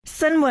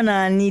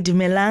Sanbonani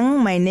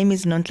Dumelang. My name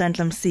is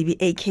Nonhlanhla Msibi,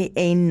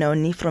 aka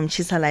Noni from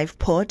Chisa Life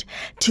Port.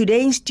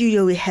 Today in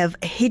studio we have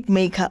a hit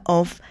maker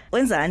of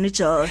Wenzani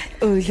Joel.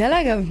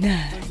 Udlala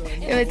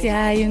kamnandi. Ebathi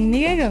hayi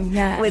unginike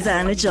kamnandi.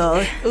 Wenzani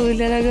Joel.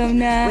 Udlala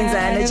kamnandi.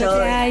 Wenzani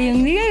Joel. Ebathi hayi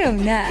unginike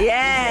kamnandi.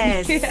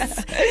 Yes.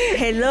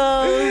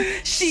 Hello.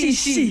 She.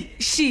 She.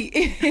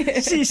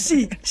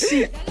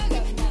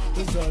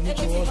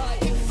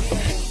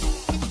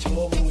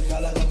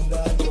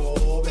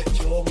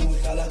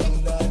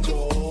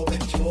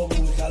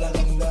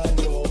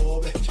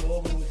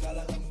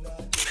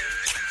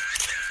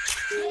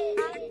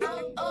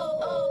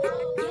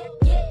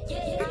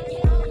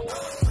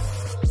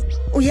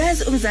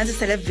 Uyazi uMzansi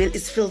Celebville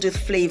is filled with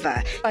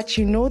flavor. But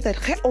you know that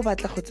ge o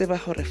batla go tseba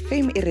gore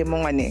fame e re mo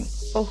ngwaneng,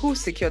 or who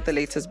secured the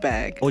latest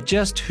bag, or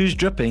just who's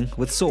dripping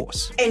with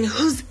sauce. And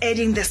who's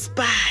adding the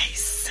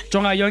spice.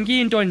 Jonga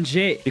yonke into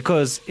nje.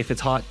 Because if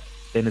it's hot,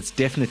 then it's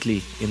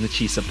definitely in the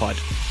Chisa pod.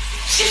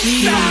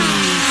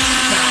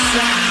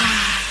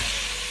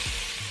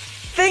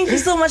 Thank you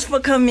so much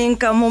for coming,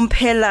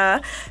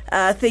 Kamompela.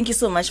 Thank you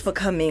so much for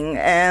coming.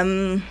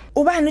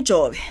 Ubani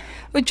Jobe.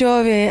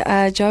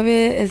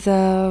 Jobe is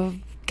a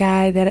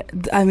guy that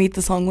I made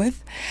the song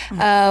with.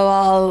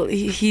 Jobe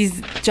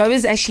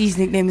is actually his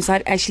nickname. It's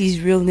not actually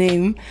his real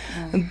name.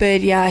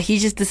 But yeah, he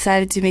just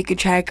decided to make a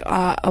track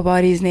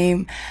about his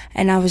name.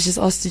 And I was just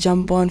asked to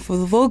jump on for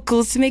the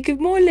vocals to make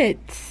it more lit.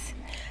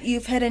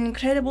 You've had an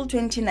incredible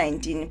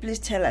 2019. Please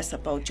tell us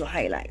about your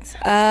highlights.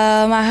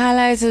 My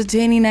highlights of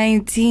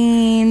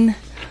 2019.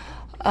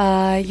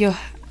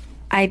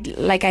 I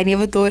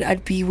never thought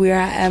I'd be where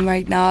I am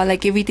right now.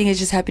 Like, everything is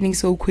just happening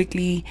so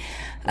quickly.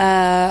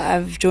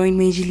 I've joined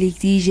Major League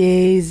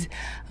DJs.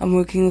 I'm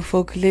working with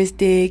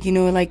Focalistic.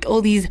 Like,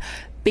 all these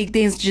big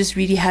things just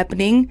really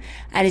happening,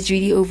 and it's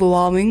really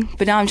overwhelming.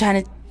 But now I'm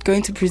trying to go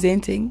into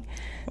presenting.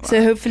 Wow.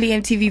 So hopefully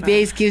MTV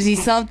Base gives me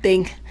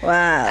something.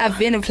 Wow. I've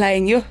been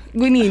applying. Good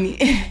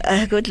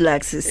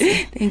luck,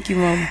 Sissy. Thank you,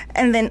 Mom.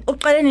 And then,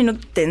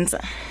 dance.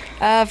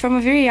 From a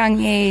very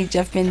young age,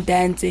 I've been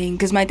dancing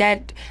because my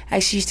dad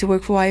actually used to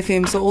work for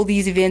YFM. So all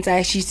these events, I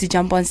actually used to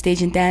jump on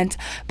stage and dance.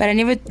 But I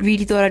never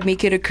really thought I'd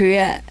make it a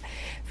career.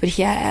 But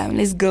here I am.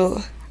 Let's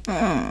go.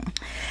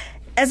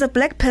 As a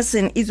black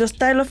person, is your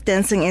style of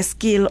dancing a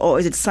skill, or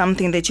is it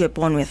something that you're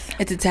born with?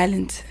 It's a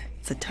talent.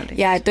 It's a talent.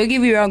 Yeah, don't get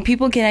me wrong.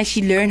 People can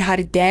actually learn how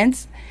to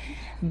dance.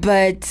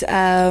 But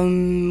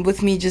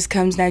with me, it just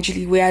comes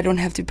naturally where I don't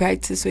have to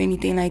practice or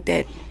anything like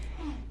that.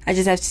 I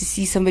just have to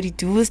see somebody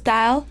do a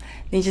style,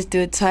 then just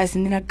do it twice,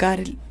 and then I got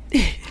it.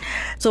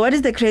 So what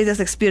is the craziest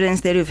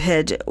experience that you've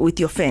had with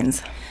your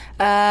fans?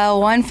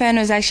 One fan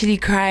was actually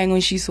crying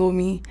when she saw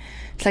me.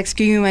 It's like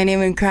screaming my name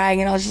and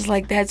crying, and I was just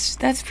like,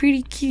 that's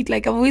pretty cute.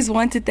 Like, I've always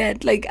wanted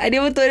that. Like, I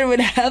never thought it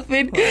would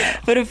happen. Wow.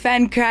 But a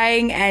fan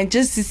crying and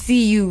just to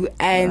see you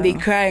and they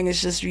crying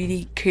is just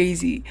really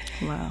crazy.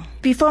 Wow.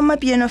 Before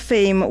Mapiano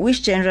fame,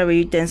 which genre were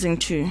you dancing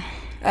to?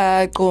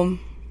 Gqom.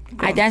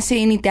 I dance to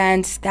any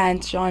dance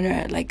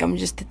genre. Like, I'm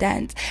just a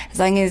dance. As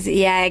long as,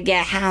 I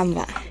get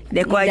hamba.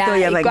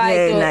 Everything.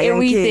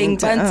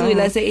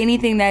 Pantula. So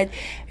anything that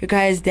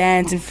requires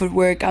dance and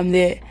footwork, I'm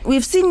there.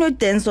 We've seen you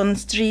dance on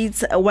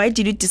streets. Why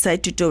did you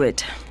decide to do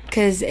it?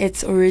 Because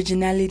it's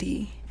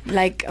originality.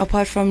 Like,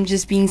 apart from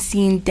just being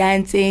seen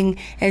dancing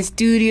in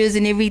studios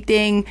and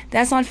everything,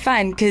 that's not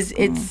fun because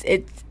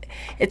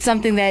it's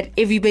something that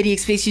everybody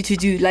expects you to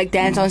do, like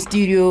dance on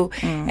studio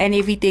and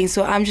everything.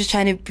 So I'm just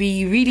trying to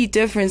be really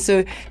different.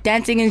 So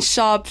dancing in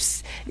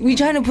shops, we're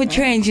trying to put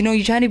trends,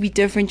 you're trying to be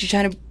different. You're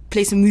trying to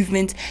place a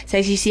movement to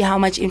actually see how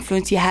much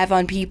influence you have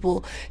on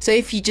people. So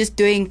if you're just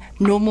doing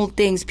normal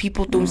things,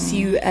 people don't see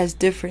you as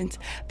different.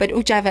 But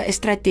Ujava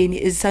Estrateni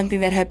is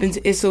something that happens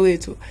in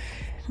Soweto.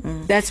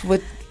 That's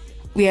what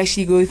we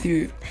actually go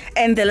through.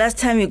 And the last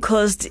time you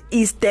caused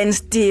a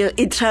standstill,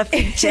 a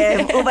traffic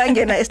jam,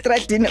 ubangena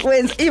estradini,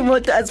 wenza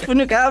imoto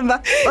azifuna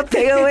ukuhamba,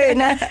 wabheka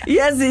wena,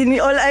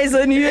 yazini, all eyes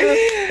on you.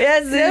 Yazini.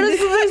 That's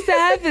supposed to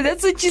happen.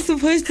 That's what you're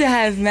supposed to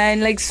have,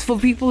 man. Like, for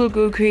people to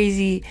go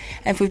crazy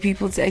and for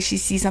people to actually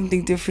see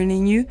something different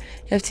in you, you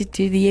have to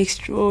do the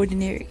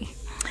extraordinary.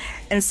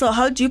 And so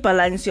how do you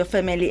balance your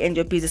family and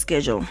your busy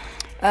schedule?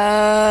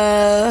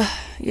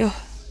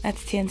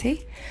 That's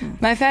TNT.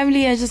 My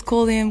family, I just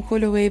call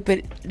away,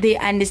 but they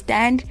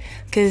understand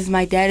because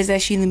my dad is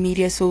actually in the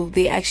media, so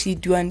they actually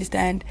do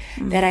understand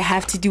that I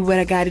have to do what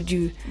I gotta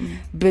do.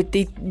 But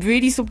they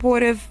really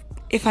supportive.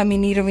 If I'm in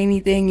need of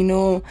anything,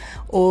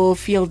 or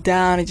feel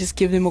down, I just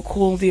give them a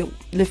call. They'll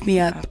lift me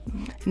up,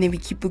 and then we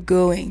keep it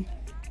going.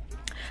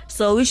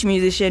 So, which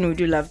musician would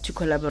you love to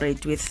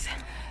collaborate with?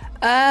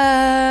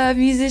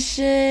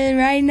 Musician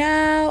right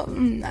now,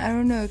 I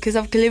don't know, because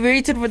I've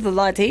collaborated with a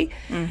lot,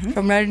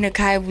 From Radina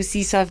Kai,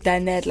 Busisa, I've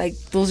done that, like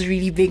those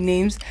really big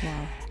names.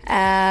 Wow.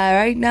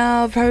 Right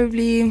now,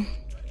 probably,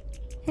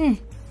 I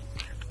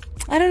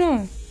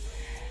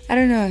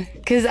don't know,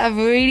 because I've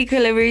already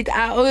collaborated.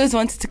 I always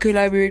wanted to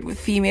collaborate with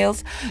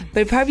females,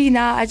 but probably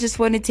now I just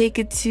want to take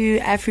it to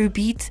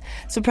Afrobeat.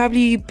 So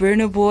probably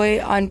Burna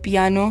Boy on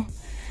piano.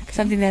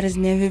 something that has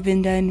never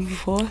been done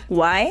before.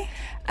 Why?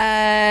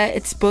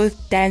 It's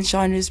both dance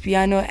genres,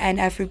 piano and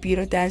Afrobeat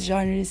or dance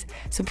genres.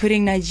 So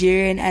putting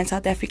Nigerian and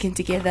South African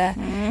together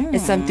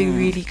is something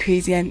really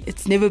crazy, and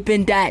it's never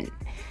been done.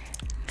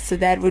 So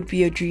that would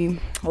be a dream.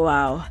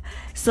 Wow.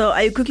 So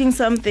are you cooking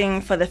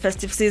something for the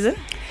festive season?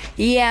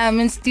 Yeah, I'm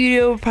in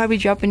studio, probably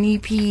drop an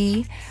EP.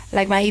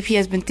 Like, my EP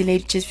has been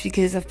delayed just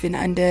because I've been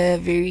under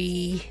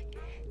very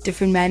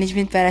different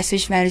management, but I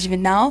switched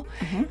management now.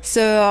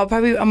 So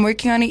I'm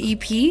working on an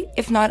EP.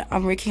 If not,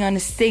 I'm working on a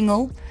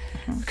single,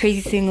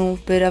 crazy single.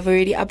 But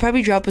I'll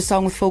probably drop a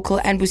song with Focal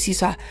and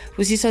Busiswa.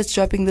 Busiswa is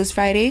dropping this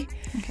Friday,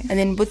 and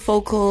then with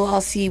Focal, I'll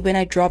see when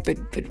I drop it.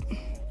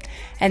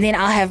 And then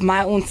I'll have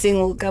my own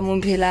single,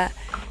 Kamumpila,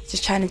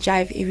 just trying to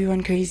drive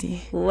everyone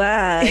crazy.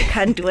 Wow, I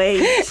can't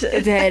wait.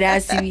 That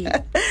has to be.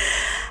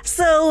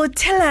 So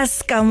tell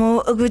us,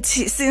 Kamo,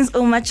 ukuthi since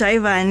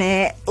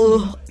Umajaivane,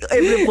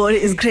 everybody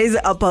is crazy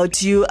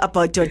about you,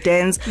 about your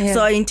dance. Yeah.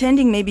 So are you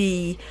intending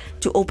maybe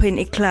to open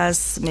a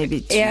class,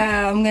 maybe?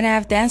 Yeah, I'm gonna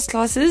have dance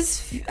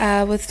classes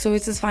with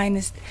Soweto's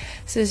Finest.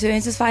 So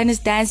Soweto's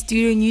Finest Dance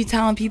Studio in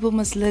Newtown. People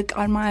must look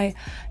on my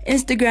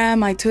Instagram,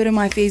 my Twitter,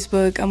 my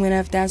Facebook. I'm gonna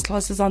have dance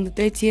classes on the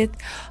 30th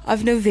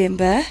of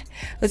November.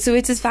 With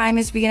Soweto's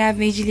Finest, we're gonna have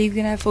Major League, we're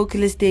gonna have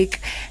Vocalistic.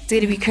 It's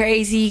gonna be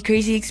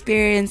crazy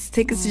experience.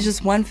 Tickets are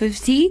just $150.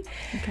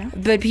 Okay.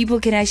 But people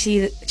can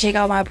actually check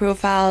out my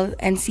profile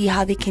and see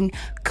how they can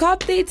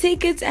cop their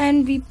tickets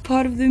and be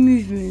part of the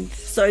movement.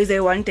 So is it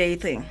a one-day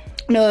thing?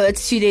 No,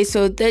 it's 2 days.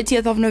 So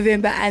 30th of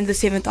November and the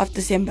 7th of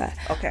December.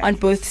 Okay. On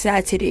both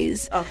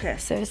Saturdays. Okay.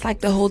 So it's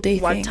like the whole day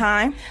What thing.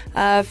 time?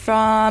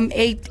 From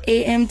 8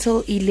 a.m.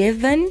 till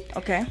 11.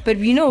 Okay. But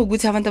you know,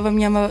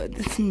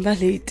 they're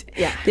late.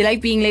 Yeah. They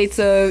like being late.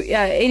 So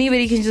yeah,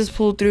 anybody can just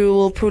pull through.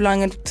 We'll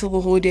prolong it till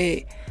the whole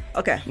day.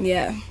 Okay.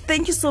 Yeah.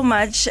 Thank you so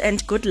much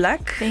and good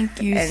luck.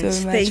 Thank you And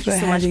so much thank you for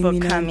so much having for me,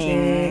 coming.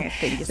 Nandle.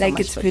 Thank you so Like,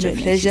 much it's for been a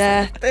joining.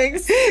 pleasure.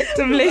 Thanks. It's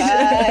a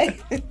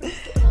pleasure.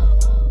 Bye.